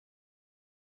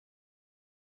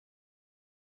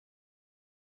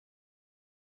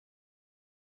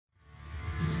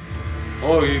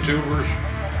Hello YouTubers,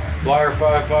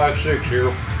 Flyer556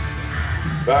 here,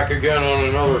 back again on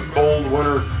another cold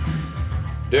winter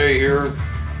day here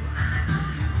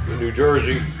in New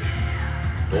Jersey.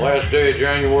 The last day of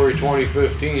January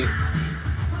 2015.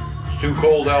 It's too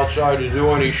cold outside to do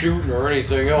any shooting or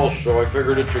anything else, so I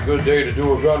figured it's a good day to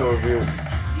do a gun review.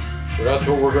 So that's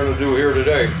what we're going to do here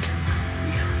today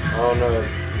on a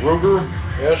Ruger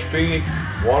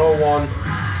SP101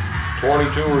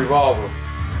 22 Revolver.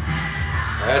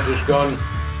 I had this gun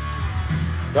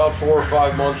about 4 or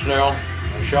 5 months now.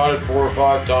 I shot it 4 or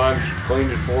 5 times,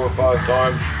 cleaned it 4 or 5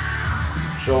 times,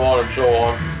 so on and so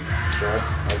on. So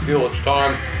I feel it's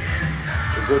time.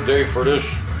 It's a good day for this.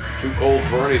 Too cold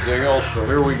for anything else, so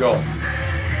here we go.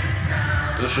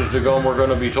 This is the gun we're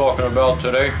going to be talking about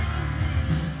today.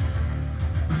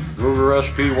 Ruger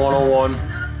SP101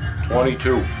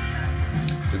 22.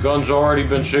 The gun's already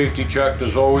been safety checked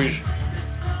as always.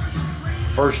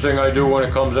 First thing I do when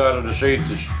it comes out of the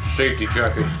safety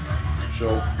checking.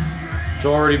 So it's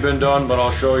already been done, but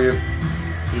I'll show you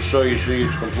just so you see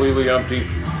it's completely empty.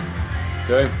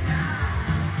 Okay.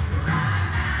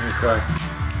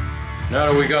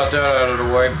 Now that we got that out of the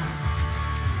way,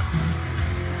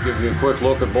 give you a quick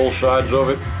look at both sides of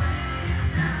it.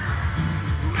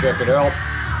 Check it out.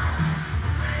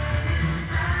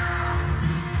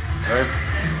 Okay.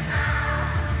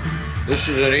 This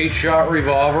is an 8-shot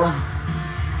revolver.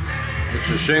 It's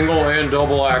a single and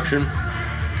double action.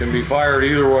 Can be fired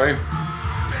either way.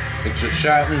 It's a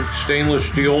satin stainless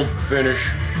steel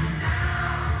finish.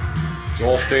 It's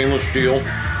all stainless steel.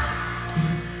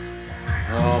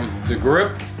 The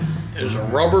grip is a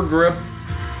rubber grip.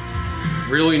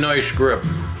 Really nice grip.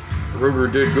 Ruger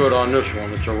did good on this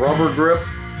one. It's a rubber grip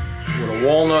with a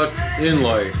walnut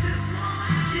inlay.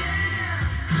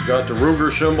 It's got the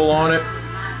Ruger symbol on it.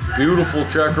 Beautiful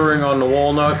checkering on the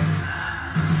walnut.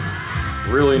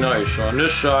 Really nice. On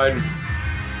this side,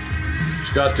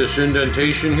 it's got this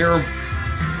indentation here.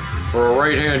 For a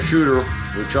right-hand shooter,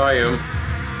 which I am,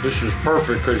 this is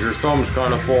perfect because your thumbs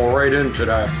kind of fall right into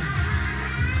that.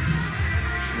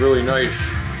 It's really nice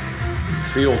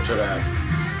feel to that.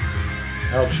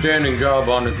 Outstanding job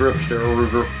on the grips there,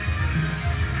 Ruger.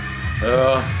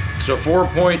 It's a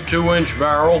 4.2-inch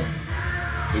barrel.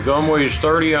 The gun weighs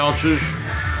 30 ounces.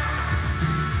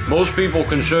 Most people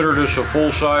consider this a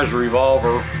full-size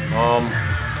revolver.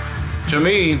 To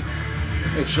me,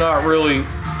 it's not really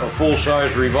a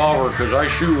full-size revolver because I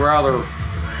shoot rather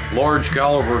large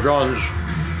caliber guns.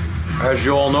 As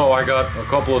you all know, I got a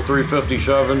couple of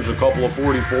 357s, a couple of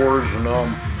 44s,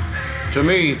 and to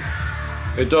me,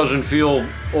 it doesn't feel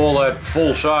all that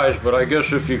full-size, but I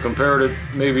guess if you compared it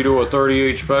maybe to a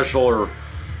 38 Special or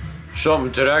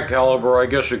something to that caliber, I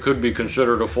guess it could be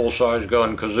considered a full-size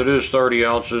gun because it is 30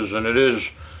 ounces and it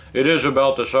is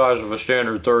about the size of a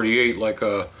standard 38, like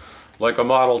a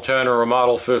Model 10 or a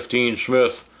Model 15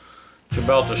 Smith. It's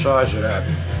about the size of that.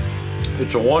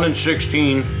 It's a 1 in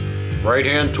 16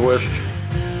 right-hand twist.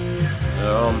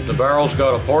 The barrel's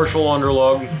got a partial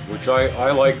underlug, which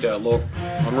I like that look.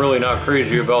 I'm really not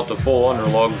crazy about the full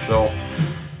underlug, so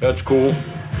that's cool.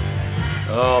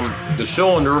 The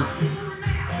cylinder,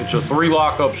 it's a 3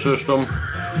 lockup system,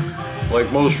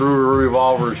 like most Ruger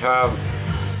revolvers have.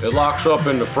 It locks up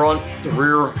in the front, the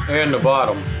rear, and the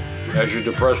bottom as you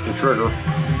depress the trigger.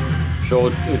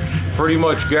 So it's pretty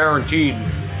much guaranteed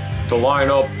to line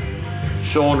up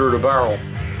cylinder to barrel.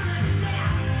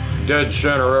 Dead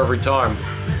center every time.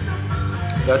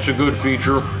 That's a good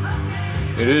feature.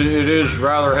 It is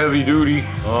rather heavy duty.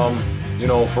 You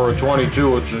know, for a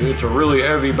 22, it's a really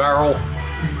heavy barrel,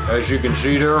 as you can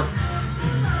see there.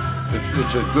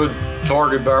 It's a good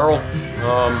target barrel.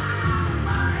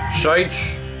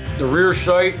 Sights, the rear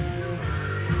sight,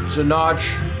 it's a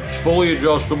notch. It's fully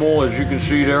adjustable, as you can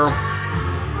see there,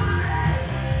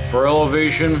 for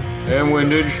elevation and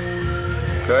windage.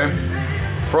 Okay.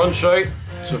 Front sight,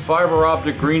 it's a fiber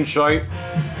optic green sight.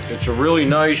 It's a really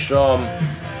nice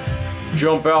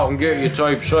jump out and get you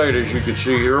type sight, as you can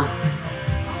see here.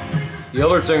 The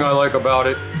other thing I like about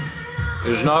it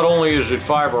is not only is it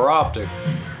fiber optic,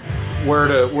 where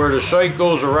the sight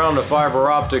goes around the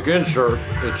fiber optic insert,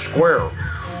 it's square.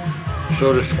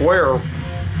 So the square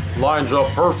lines up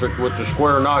perfect with the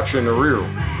square notch in the rear.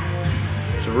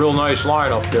 It's a real nice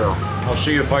line up there. I'll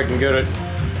see if I can get a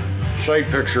sight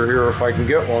picture here, if I can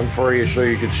get one for you so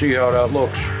you can see how that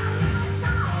looks.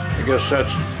 I guess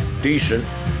that's decent.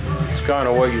 It's kind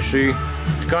of what you see.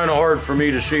 It's kind of hard for me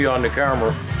to see on the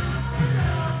camera,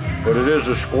 but it is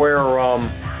a square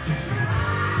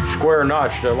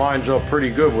notch that lines up pretty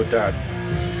good with that.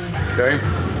 Okay,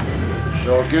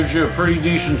 so it gives you a pretty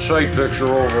decent sight picture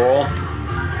overall.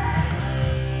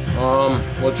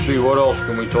 Let's see, what else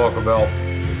can we talk about?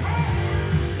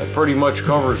 That pretty much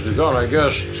covers the gun, I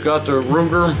guess. It's got the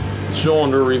Ruger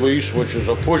cylinder release, which is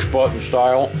a push button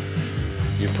style.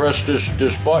 You press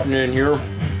this button in here,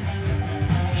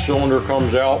 cylinder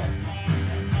comes out.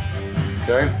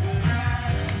 Okay.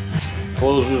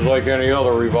 Closes like any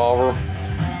other revolver.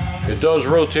 It does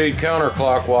rotate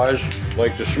counterclockwise,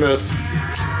 like the Smith.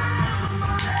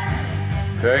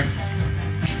 Okay.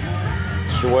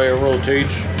 That's the way it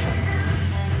rotates.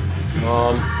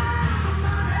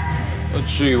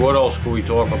 Let's see, what else can we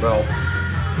talk about?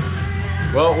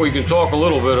 Well, we can talk a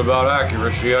little bit about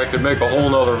accuracy. I could make a whole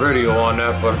nother video on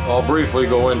that, but I'll briefly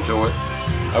go into it.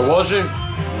 I wasn't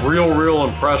real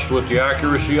impressed with the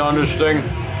accuracy on this thing.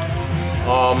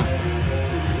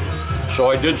 So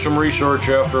I did some research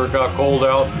after it got cold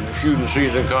out and the shooting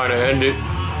season kind of ended,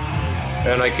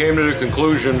 and I came to the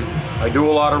conclusion I do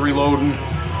a lot of reloading,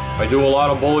 I do a lot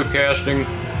of bullet casting,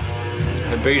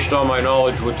 and based on my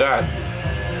knowledge with that,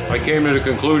 I came to the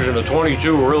conclusion the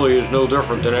 22 really is no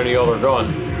different than any other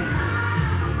gun.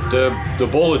 The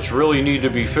bullets really need to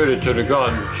be fitted to the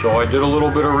gun, so I did a little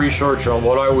bit of research on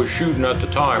what I was shooting at the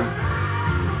time,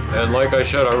 and like I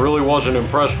said, I really wasn't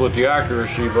impressed with the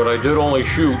accuracy, but I did only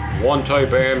shoot one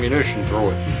type of ammunition through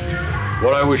it.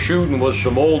 What I was shooting was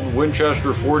some old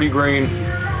Winchester 40 grain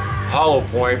hollow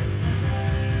point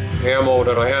ammo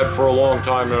that I had for a long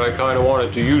time that I kind of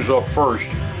wanted to use up first,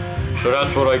 so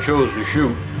that's what I chose to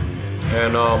shoot.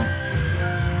 And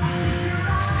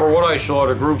for what I saw,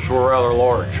 the groups were rather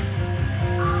large.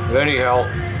 But anyhow,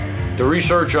 the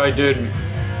research I did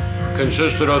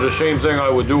consisted of the same thing I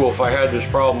would do if I had this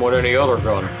problem with any other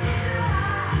gun.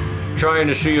 Trying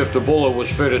to see if the bullet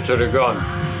was fitted to the gun.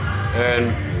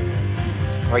 And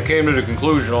I came to the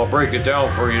conclusion, I'll break it down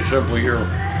for you simply here.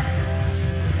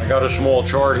 I got a small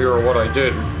chart here of what I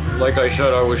did. Like I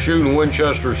said, I was shooting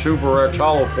Winchester Super X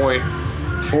hollow point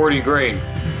 40 grain.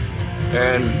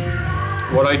 And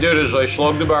what I did is I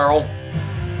slugged the barrel,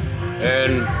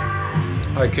 and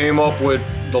I came up with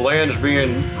the lands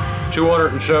being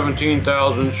 217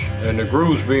 thousandths and the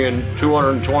grooves being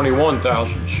 221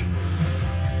 thousandths.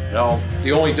 Now,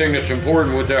 the only thing that's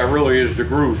important with that really is the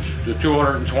grooves, the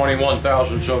 221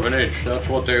 thousandths of an inch. That's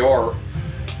what they are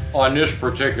on this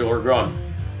particular gun.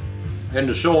 And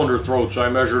the cylinder throats, I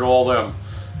measured all them.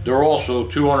 They're also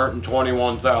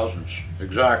 221 thousandths,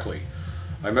 exactly.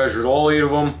 I measured all 8 of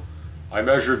them. I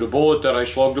measured the bullet that I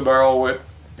slugged the barrel with,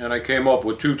 and I came up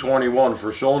with 221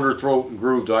 for cylinder throat and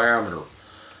groove diameter.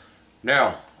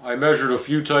 Now, I measured a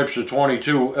few types of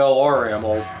 22 LR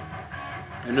ammo,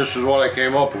 and this is what I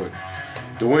came up with.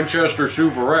 The Winchester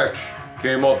Super X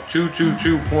came up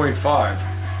 222.5.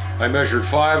 I measured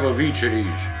 5 of each of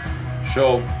these.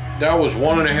 So that was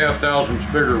 1.5 thousandths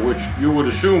bigger, which you would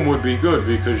assume would be good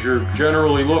because you're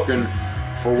generally looking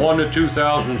for 1 to 2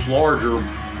 thousandths larger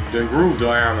than groove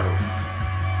diameter.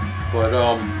 But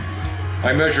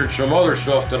I measured some other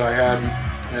stuff that I had,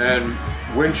 and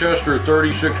Winchester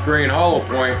 36 grain hollow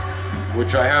point,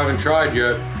 which I haven't tried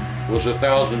yet, was 1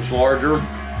 thousandths larger.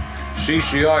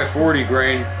 CCI 40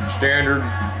 grain standard,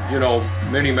 you know,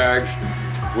 mini mags,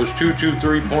 was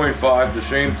 223.5, the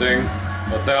same thing, 1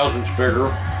 thousandths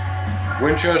bigger.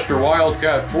 Winchester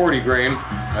Wildcat 40 grain,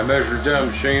 I measured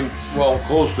them same, well,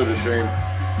 close to the same,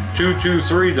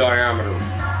 223 diameter,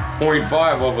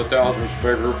 0.5 of 1 thousandths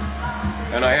bigger.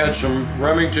 And I had some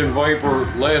Remington Viper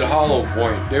lead hollow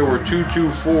point. They were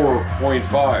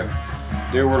 224.5.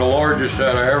 They were the largest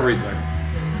out of everything.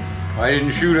 I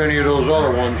didn't shoot any of those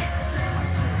other ones,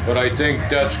 but I think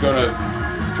that's going to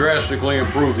drastically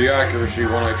improve the accuracy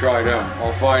when I try them.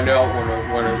 I'll find out when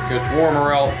it gets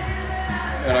warmer out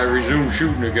and I resume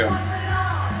shooting again.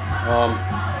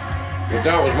 But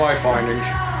that was my findings.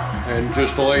 And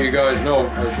just to let you guys know,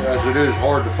 as it is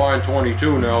hard to find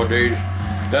 22 nowadays,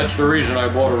 that's the reason I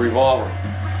bought a revolver.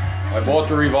 I bought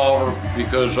the revolver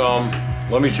because,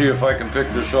 let me see if I can pick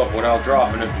this up without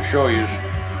dropping it to show you.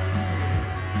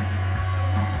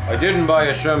 I didn't buy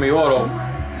a semi-auto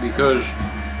because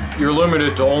you're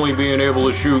limited to only being able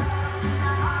to shoot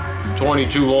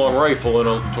 22 long rifle in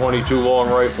a 22 long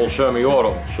rifle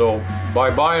semi-auto. So by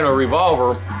buying a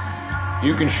revolver,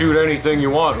 you can shoot anything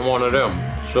you want in one of them.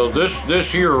 So this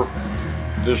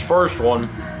first one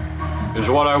is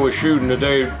what I was shooting the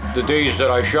days that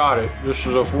I shot it. This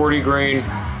is a 40 grain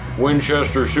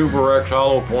Winchester Super X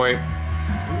hollow point,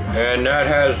 and that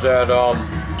has that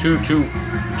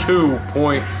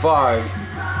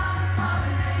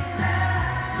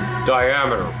 222.5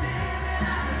 diameter.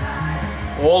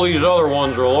 All these other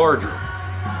ones are larger.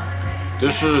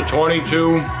 This is a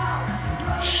 22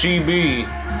 CB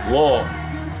long.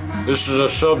 This is a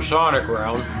subsonic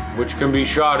round. which can be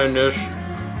shot in this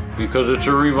because it's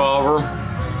a revolver.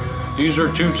 These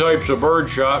are two types of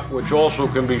birdshot, which also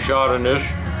can be shot in this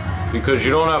because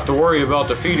you don't have to worry about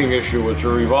the feeding issue. It's a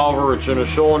revolver, it's in a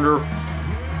cylinder,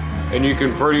 and you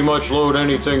can pretty much load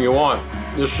anything you want.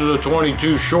 This is a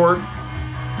 22 short,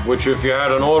 which if you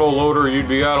had an auto loader, you'd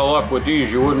be out of luck with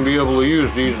these. You wouldn't be able to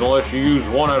use these unless you used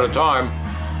one at a time,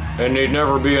 and they'd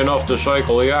never be enough to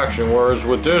cycle the action, whereas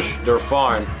with this, they're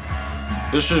fine.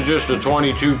 This is just a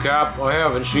 22 cap. I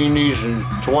haven't seen these in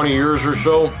 20 years or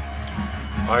so.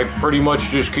 I pretty much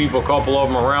just keep a couple of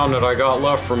them around that I got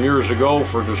left from years ago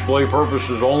for display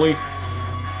purposes only.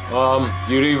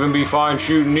 You'd even be fine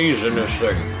shooting these in this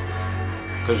thing,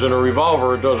 because in a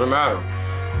revolver it doesn't matter.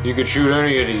 You could shoot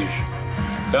any of these.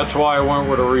 That's why I went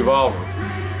with a revolver.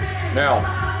 Now,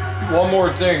 one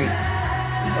more thing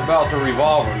about the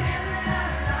revolvers.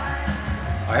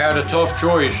 I had a tough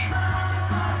choice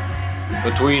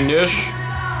between this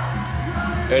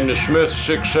and the Smith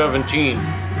 617.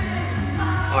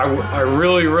 I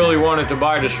really wanted to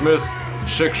buy the Smith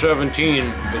 617.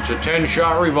 It's a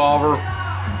 10-shot revolver.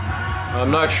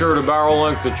 I'm not sure the barrel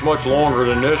length, it's much longer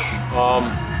than this.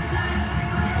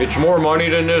 It's more money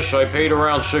than this. I paid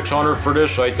around $600 for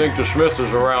this. I think the Smith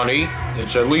is around $8.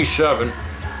 It's at least $7.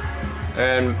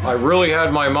 And I really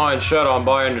had my mind set on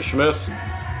buying the Smith,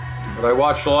 but I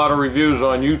watched a lot of reviews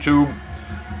on YouTube,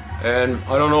 and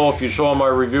I don't know if you saw my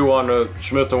review on the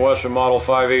Smith & Wesson Model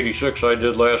 586 I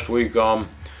did last week.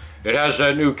 It has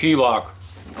that new key lock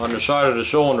on the side of the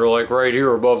cylinder, like right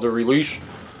here above the release,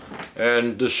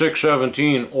 and the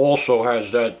 617 also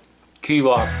has that key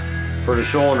lock for the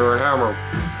cylinder and hammer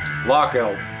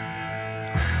lockout.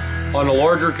 On the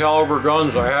larger caliber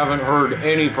guns, I haven't heard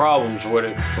any problems with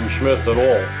it from Smith at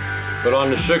all. But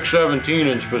on the 617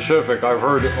 in specific, I've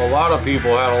heard a lot of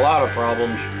people had a lot of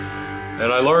problems.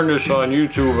 And I learned this on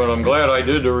YouTube, and I'm glad I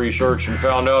did the research and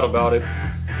found out about it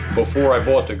before I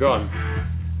bought the gun.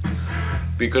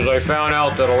 Because I found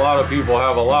out that a lot of people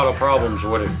have a lot of problems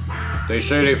with it. They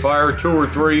say they fire 2 or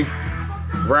 3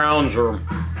 rounds, or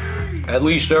at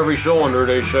least every cylinder.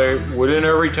 They say within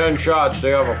every 10 shots they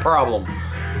have a problem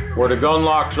where the gun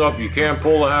locks up, you can't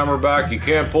pull the hammer back, you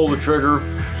can't pull the trigger,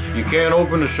 you can't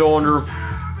open the cylinder,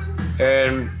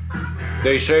 and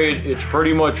they say it's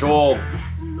pretty much all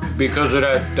because of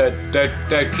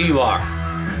that key lock.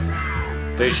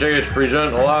 They say it's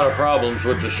presenting a lot of problems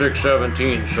with the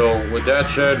 617. So with that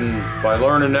said, and by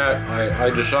learning that, I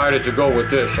decided to go with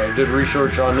this. I did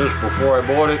research on this before I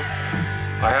bought it.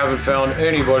 I haven't found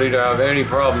anybody to have any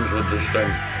problems with this thing.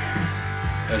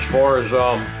 As far as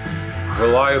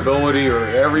reliability, or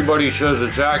everybody says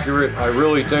it's accurate, I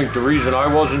really think the reason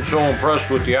I wasn't so impressed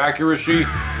with the accuracy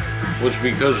was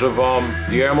because of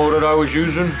the ammo that I was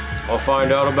using. I'll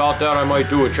find out about that. I might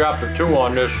do a chapter 2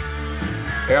 on this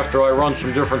after I run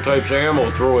some different types of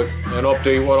ammo through it and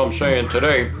update what I'm saying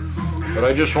today. But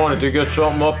I just wanted to get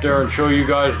something up there and show you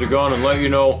guys the gun and let you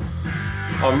know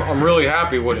I'm really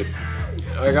happy with it.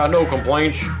 I got no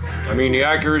complaints. I mean, the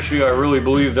accuracy, I really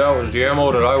believe that was the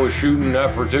ammo that I was shooting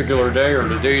that particular day, or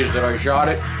the days that I shot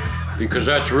it, because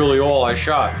that's really all I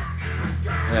shot.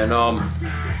 And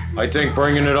I think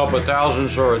bringing it up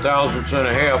 1/1000 or 1/1000 and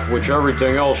a half, which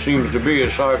everything else seems to be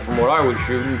aside from what I was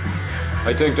shooting,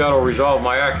 I think that'll resolve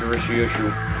my accuracy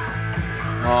issue.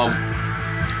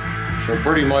 So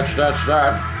pretty much that's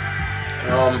that.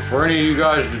 For any of you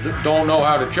guys that don't know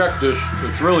how to check this,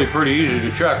 it's really pretty easy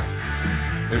to check.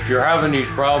 If you're having these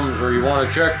problems, or you want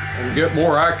to check and get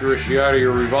more accuracy out of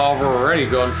your revolver, or any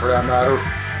gun for that matter,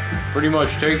 pretty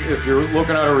much if you're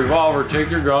looking at a revolver,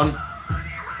 take your gun,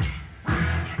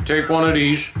 take one of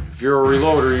these. If you're a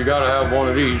reloader, you gotta have one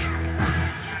of these.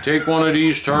 Take one of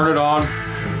these, turn it on,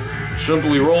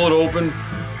 simply roll it open,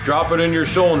 drop it in your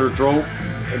cylinder throat,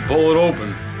 and pull it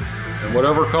open. And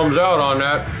whatever comes out on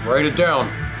that, write it down.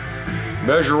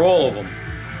 Measure all of them.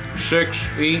 6,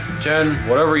 8, 10,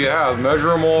 whatever you have. Measure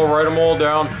them all, write them all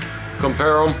down,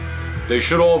 compare them. They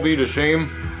should all be the same.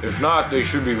 If not, they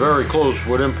should be very close,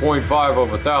 within 0.5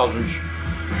 of 1/1000.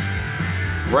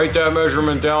 Write that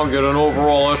measurement down, get an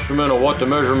overall estimate of what the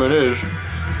measurement is,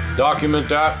 document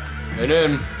that, and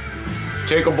then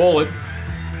take a bullet.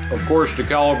 Of course, the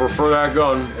caliber for that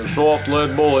gun, a soft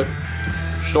lead bullet,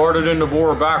 start it in the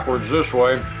bore backwards this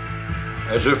way,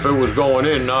 as if it was going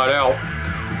in, not out.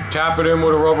 Tap it in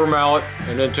with a rubber mallet,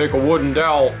 and then take a wooden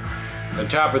dowel and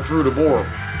tap it through the bore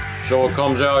so it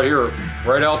comes out here,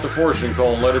 right out the forcing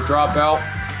cone. Let it drop out,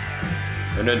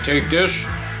 and then take this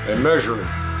and measure it.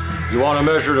 You want to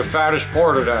measure the fattest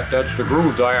part of that. That's the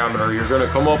groove diameter. You're going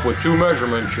to come up with 2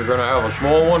 measurements. You're going to have a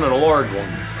small one and a large one.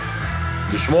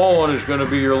 The small one is going to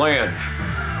be your lands.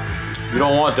 You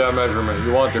don't want that measurement.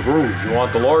 You want the grooves. You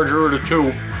want the larger of the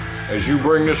two. As you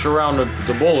bring this around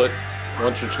the bullet,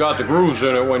 once it's got the grooves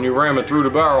in it, when you ram it through the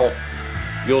barrel,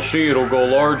 you'll see it'll go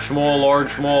large, small,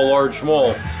 large, small, large,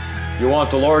 small. You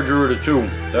want the larger of the two.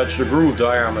 That's the groove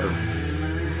diameter.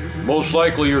 Most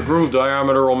likely your groove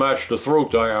diameter will match the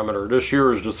throat diameter. This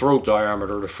here is the throat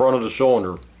diameter, the front of the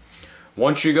cylinder.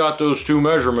 Once you got those two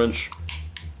measurements,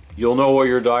 you'll know what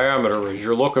your diameter is.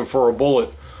 You're looking for a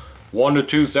bullet 1 to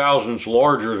 2 thousandths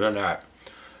larger than that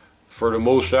for the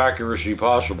most accuracy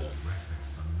possible.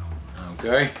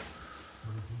 Okay.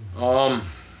 Oh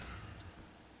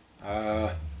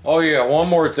yeah, one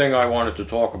more thing I wanted to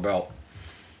talk about.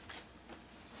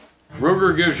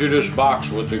 Ruger gives you this box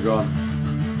with the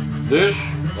gun.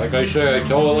 This, like I say, I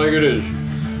tell it like it is.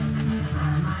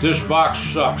 This box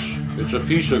sucks. It's a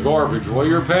piece of garbage. Well,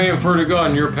 you're paying for the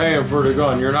gun, you're paying for the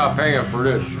gun. You're not paying for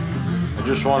this. I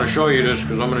just want to show you this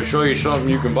because I'm going to show you something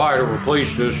you can buy to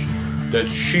replace this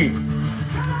that's cheap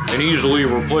and easily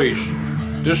replaced.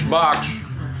 This box,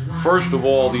 first of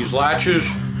all, these latches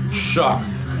suck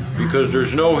because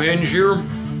there's no hinge here.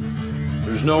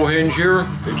 There's no hinge here.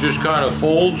 It just kind of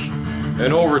folds,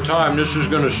 and over time this is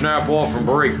going to snap off and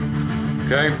break.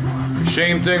 Okay?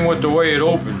 Same thing with the way it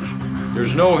opens.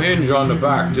 There's no hinge on the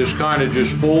back. This kind of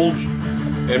just folds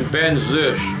and bends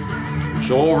this.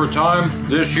 So over time,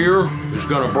 this here is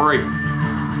going to break.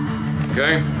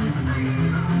 Okay?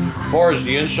 As far as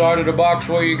the inside of the box,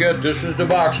 what you get, this is the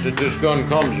box that this gun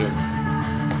comes in.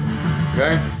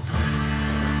 Okay?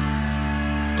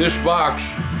 This box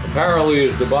apparently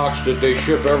is the box that they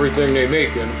ship everything they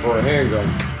make in for a handgun.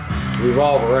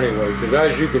 Revolver anyway, because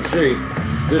as you can see,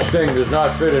 this thing does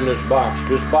not fit in this box.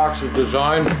 This box is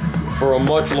designed for a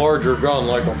much larger gun,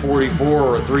 like a 44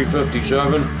 or a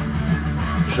 357.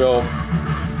 So,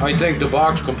 I think the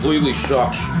box completely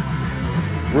sucks.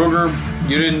 Ruger,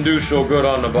 you didn't do so good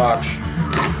on the box.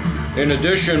 In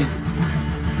addition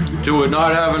to it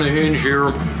not having a hinge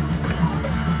here,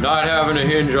 not having a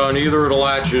hinge on either of the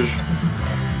latches,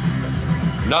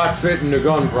 not fitting the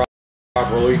gun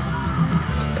properly,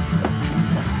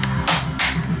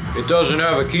 it doesn't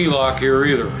have a key lock here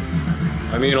either.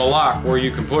 I mean a lock where you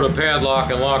can put a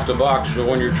padlock and lock the box, so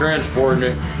when you're transporting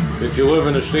it, if you live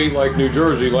in a state like New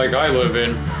Jersey, like I live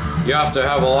in, you have to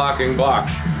have a locking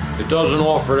box. It doesn't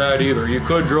offer that either. You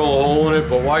could drill a hole in it,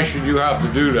 but why should you have to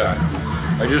do that?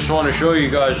 I just want to show you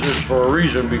guys this for a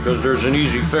reason, because there's an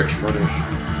easy fix for this.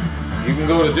 You can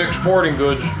go to Dick's Sporting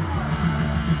Goods.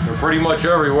 They're pretty much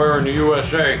everywhere in the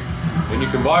USA, and you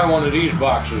can buy one of these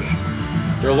boxes.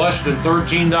 They're less than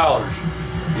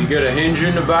 $13. You get a hinge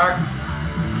in the back,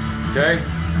 okay?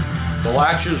 The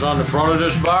latches on the front of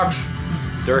this box,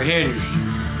 they're hinged.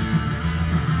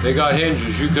 They got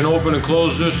hinges. You can open and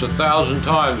close this 1,000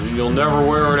 times and you'll never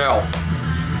wear it out.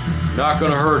 Not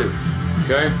gonna hurt it,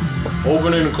 okay?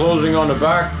 Opening and closing on the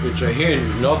back, it's a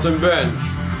hinge, nothing bends.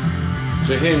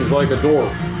 It's a hinge like a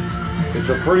door. It's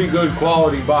a pretty good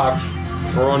quality box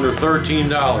for under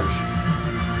 $13,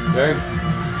 okay?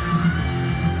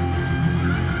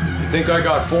 I think I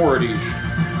got 4 of these.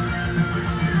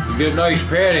 You get nice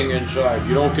padding inside.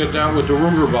 You don't get that with the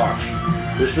Ruger box.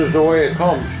 This is the way it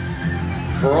comes.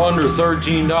 For under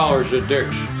 $13 at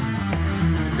Dick's,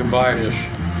 you can buy this.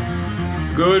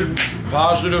 Good,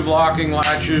 positive locking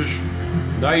latches,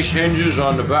 nice hinges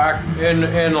on the back and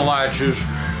the latches,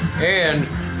 and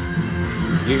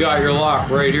you got your lock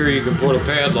right here. You can put a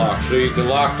padlock so you can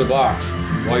lock the box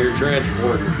while you're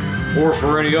transporting, or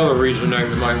for any other reason that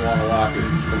you might want to lock it.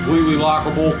 It's completely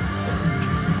lockable.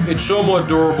 It's somewhat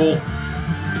durable.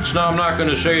 It's not, I'm not going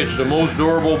to say it's the most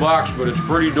durable box, but it's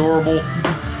pretty durable.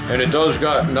 And it does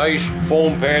got nice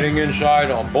foam padding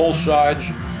inside on both sides.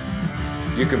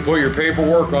 You can put your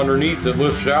paperwork underneath that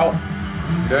lifts out,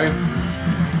 okay?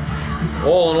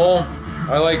 All in all,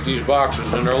 I like these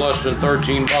boxes, and they're less than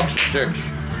 13 bucks at Dick's.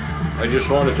 I just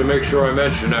wanted to make sure I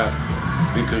mention that,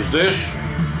 because this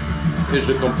is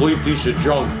a complete piece of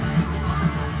junk.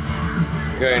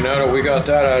 Okay, now that we got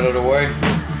that out of the way,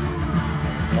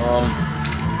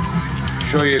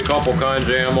 show you a couple kinds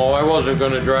of ammo. I wasn't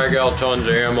going to drag out tons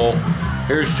of ammo.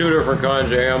 Here's 2 different kinds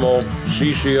of ammo.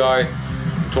 CCI,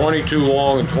 22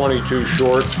 long and 22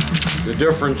 short. The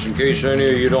difference, in case any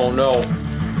of you don't know,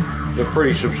 the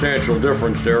pretty substantial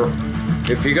difference there.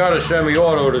 If you got a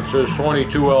semi-auto that says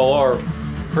 22 LR,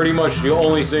 pretty much the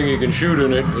only thing you can shoot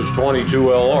in it is 22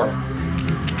 LR.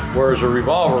 Whereas a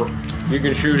revolver, you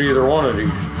can shoot either one of these.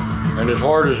 And as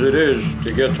hard as it is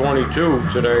to get 22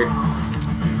 today,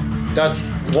 that's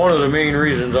one of the main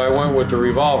reasons I went with the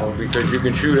revolver, because you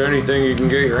can shoot anything you can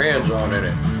get your hands on in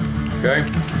it, okay?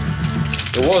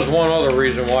 There was one other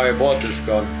reason why I bought this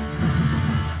gun.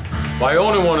 by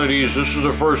owning one of these, this is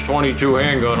the first 22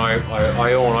 handgun I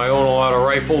own. I own a lot of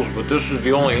rifles, but this is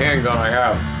the only handgun I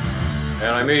have.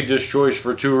 And I made this choice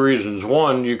for two reasons.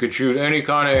 One, you could shoot any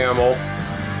kind of ammo,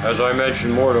 as I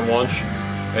mentioned more than once.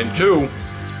 And two,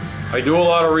 I do a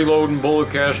lot of reloading,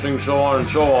 bullet casting, so on and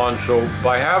so on. So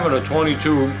by having a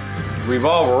 22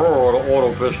 revolver or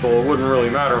auto pistol, it wouldn't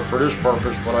really matter for this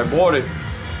purpose, but I bought it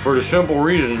for the simple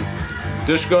reason,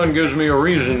 this gun gives me a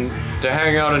reason to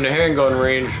hang out in the handgun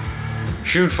range,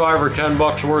 shoot $5 or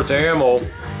 $10 worth of ammo,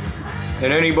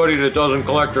 and anybody that doesn't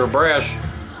collect their brass,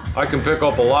 I can pick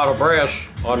up a lot of brass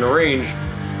on the range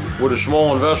with a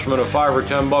small investment of $5 or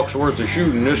 $10 worth of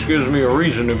shooting. This gives me a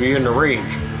reason to be in the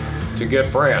range, to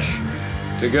get brass,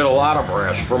 to get a lot of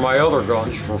brass for my other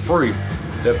guns for free.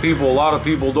 That a lot of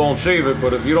people don't save it,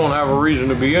 but if you don't have a reason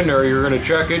to be in there, you're gonna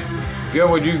check it, get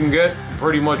what you can get, and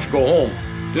pretty much go home.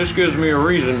 This gives me a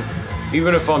reason,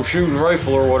 even if I'm shooting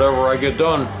rifle or whatever I get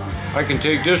done, I can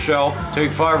take this out, take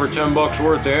 $5 or $10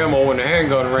 worth of ammo in the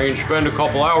handgun range, spend a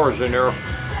couple hours in there,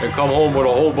 and come home with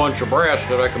a whole bunch of brass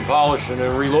that I can polish and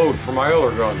then reload for my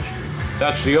other guns.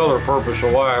 That's the other purpose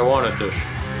of why I wanted this.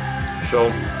 So,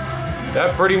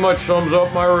 that pretty much sums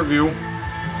up my review.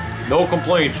 No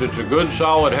complaints. It's a good,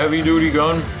 solid, heavy-duty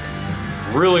gun.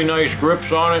 Really nice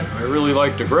grips on it. I really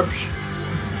like the grips.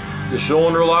 The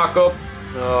cylinder lockup,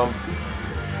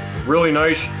 really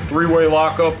nice three-way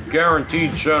lockup,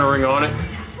 guaranteed centering on it.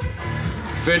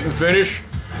 Fit and finish.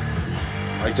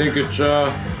 I think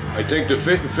the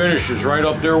fit and finish is right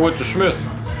up there with the Smith.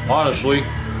 Honestly,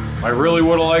 I really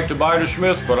would have liked to buy the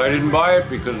Smith, but I didn't buy it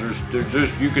because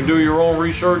you can do your own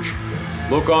research.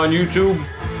 Look on YouTube.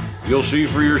 You'll see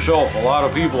for yourself, a lot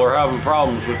of people are having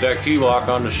problems with that key lock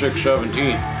on the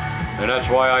 617, and that's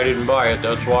why I didn't buy it.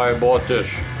 That's why I bought this.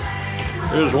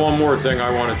 Here's one more thing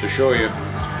I wanted to show you.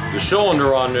 The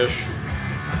cylinder on this,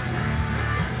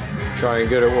 try and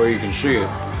get it where you can see it,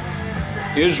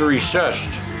 is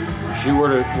recessed. See where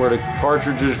the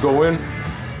cartridges go in?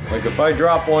 Like if I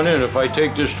drop one in, if I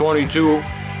take this 22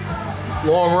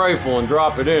 long rifle and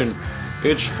drop it in,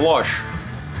 it's flush.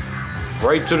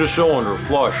 Right to the cylinder,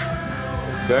 flush.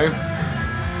 Okay?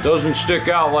 Doesn't stick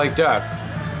out like that.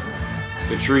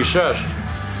 It's recessed.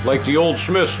 Like the old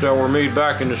Smiths that were made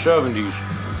back in the 70s.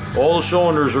 All the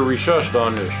cylinders are recessed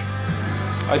on this.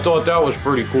 I thought that was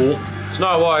pretty cool. It's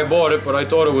not why I bought it, but I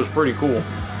thought it was pretty cool.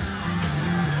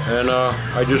 And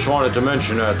I just wanted to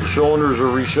mention that. The cylinders are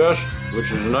recessed,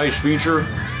 which is a nice feature.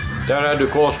 That had to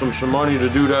cost them some money to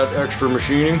do that extra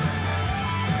machining.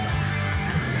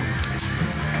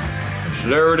 So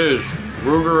there it is,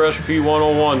 Ruger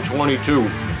SP101 22.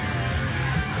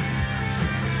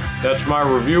 That's my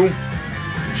review.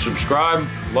 Subscribe,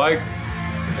 like,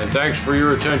 and thanks for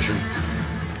your attention.